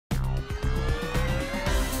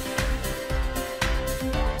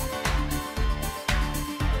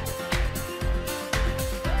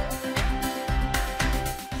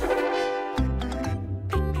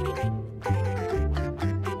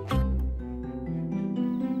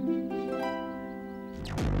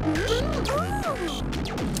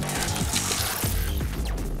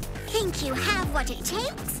Think you have what it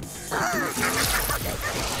takes?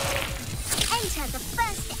 Enter the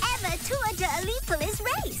first ever Tour de Ollipollis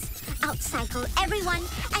race. Outcycle everyone,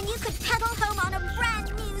 and you could pedal home on a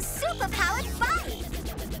brand new super-powered bike.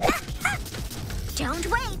 Don't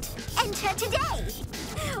wait. Enter today.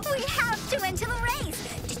 We have to enter the race.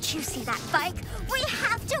 Did you see that bike? We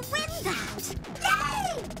have to win that.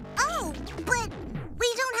 Yay! Oh, but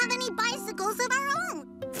we don't have any bicycles of our own.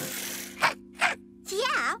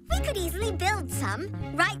 Yeah, we could easily build some.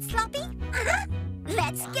 Right, Sloppy?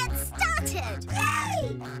 Let's get started.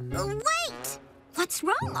 Yay! Wait! What's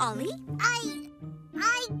wrong, Ollie? I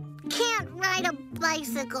can't ride a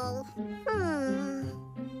bicycle.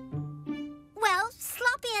 Well,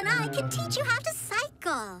 Sloppy and I can teach you how to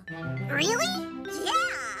cycle. Really?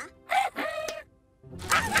 Yeah.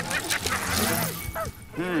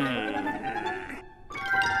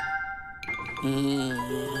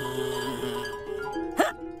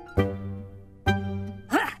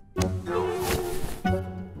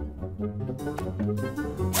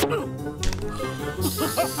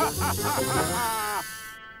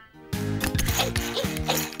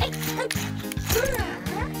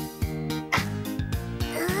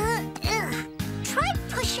 Try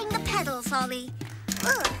pushing the pedals, Ollie.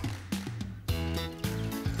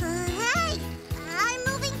 Hey, I'm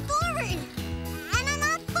moving forward, and I'm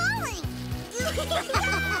not falling.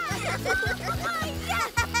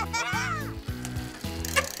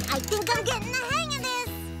 I think I'm getting the hang of this.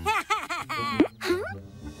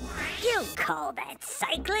 You call that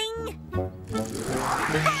cycling?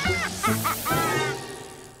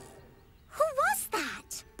 Who was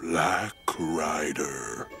that? Black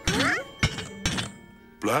Rider. Huh?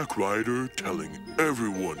 Black Rider telling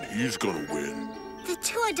everyone he's gonna win. The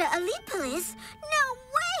Tour de Ollipollis? No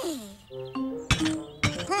way!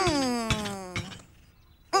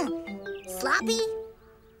 Sloppy,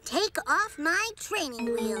 take off my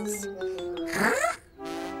training wheels. Huh?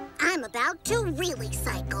 I'm about to really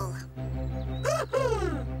cycle.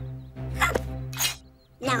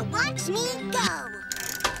 Now watch me go.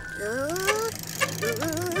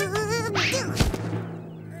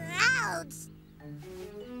 Ouch!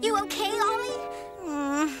 You okay, Ollie?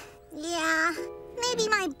 Yeah, maybe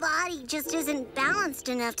my body just isn't balanced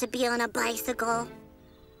enough to be on a bicycle.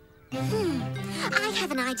 I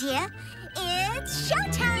have an idea. It's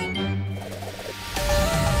showtime!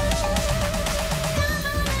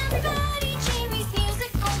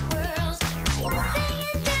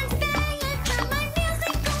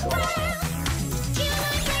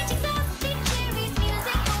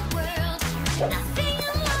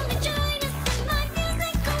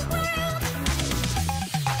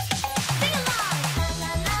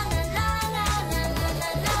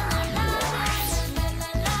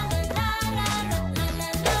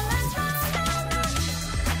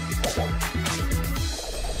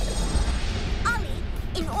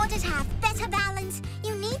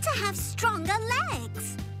 Stronger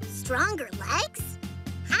legs. Stronger legs?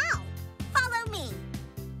 How? Follow me.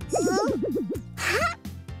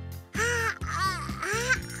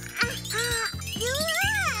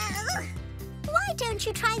 Why don't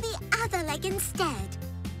you try the other leg instead?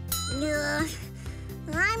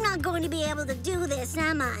 I'm not going to be able to do this,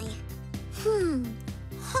 am I?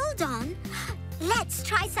 Hold on. Let's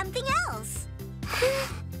try something else.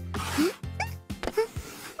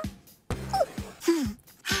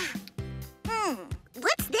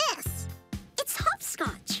 What's this? It's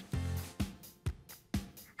hopscotch.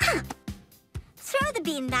 Throw the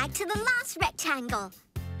beanbag to the last rectangle.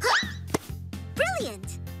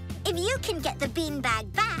 Brilliant! If you can get the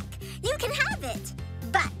beanbag back, you can have it.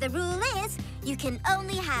 But the rule is, you can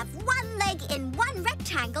only have one leg in one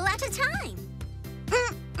rectangle at a time.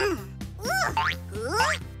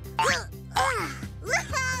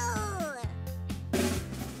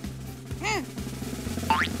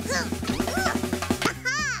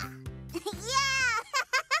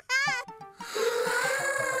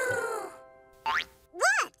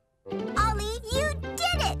 What? Ollie, you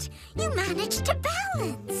did it! You managed to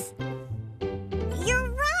balance. You're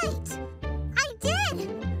right. I did.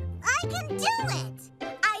 I can do it.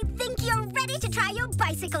 I think you're ready to try your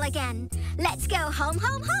bicycle again. Let's go home,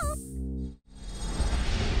 home, home.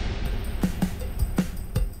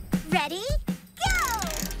 Ready? Go!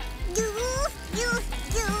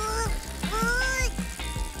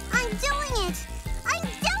 I'm doing it. I'm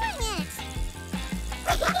doing it.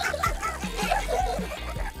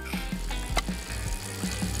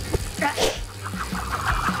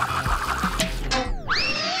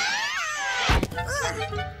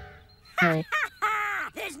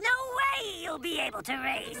 There's no way you'll be able to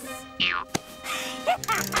race.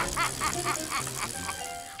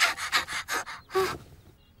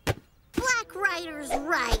 Black Rider's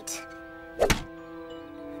right.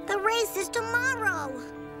 The race is tomorrow.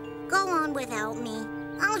 Go on without me.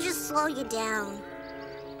 I'll just slow you down.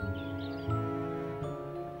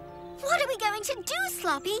 What are we going to do,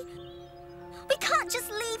 Sloppy? We can't just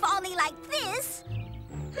leave Ollie like this.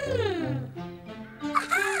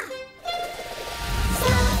 Aha!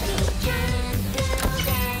 Sloppy can't build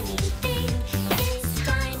anything. It's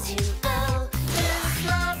time to go to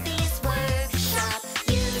Sloppy's workshop.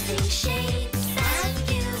 Using shapes and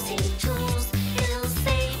using tools, he'll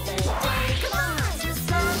save the day. Come on to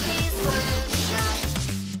Sloppy's workshop.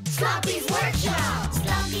 Sloppy's workshop.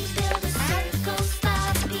 Sloppy build a circle.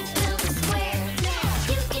 Sloppy build a square.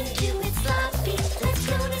 You can do it, Sloppy. Let's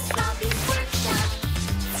go to Sloppy's workshop.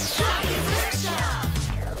 Sloppy's workshop.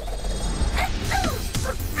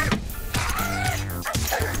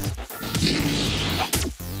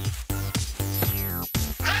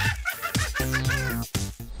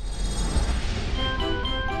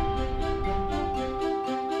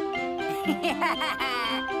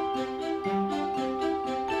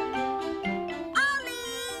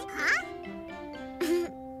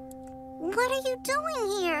 What are you doing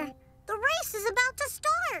here? The race is about to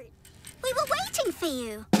start. We were waiting for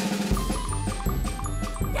you.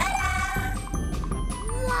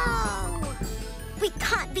 Whoa! We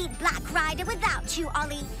can't beat Black Rider without you,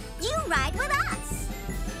 Ollie. You ride with us.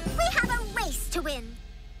 We have a race to win.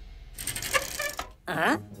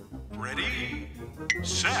 Ready,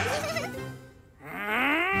 set,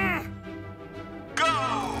 go!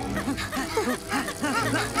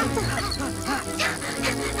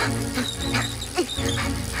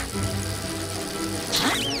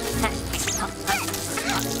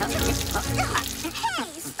 Hey,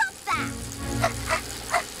 stop that!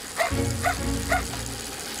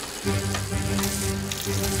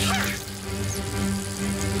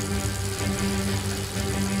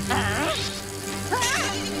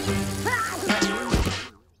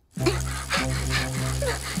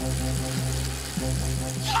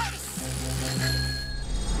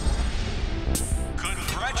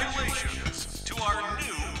 Congratulations to our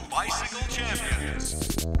new bicycle champions.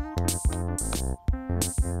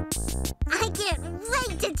 I can't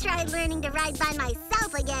wait to try learning to ride by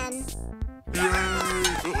myself again.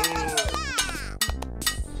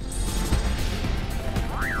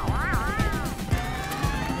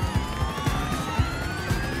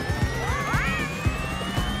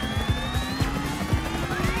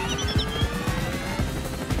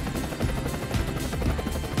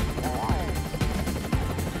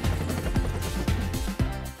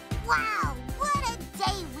 Wow, what a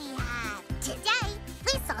day we had! Today,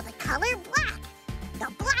 we saw the color black. The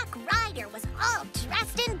Black Rider was all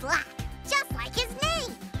dressed in black, just like his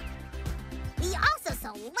name. We also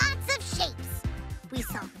saw lots of shapes. We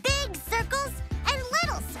saw big circles and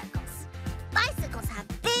little circles. Bicycles have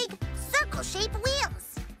big, circle-shaped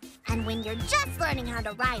wheels. And when you're just learning how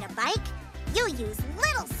to ride a bike, you'll use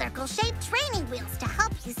little circle-shaped training wheels to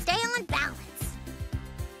help you stay on balance.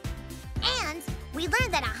 And we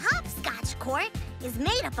learned that a hopscotch court is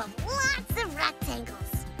made up of lots of rectangles.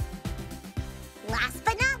 Last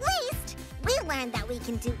but not least, we learned that we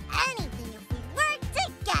can do any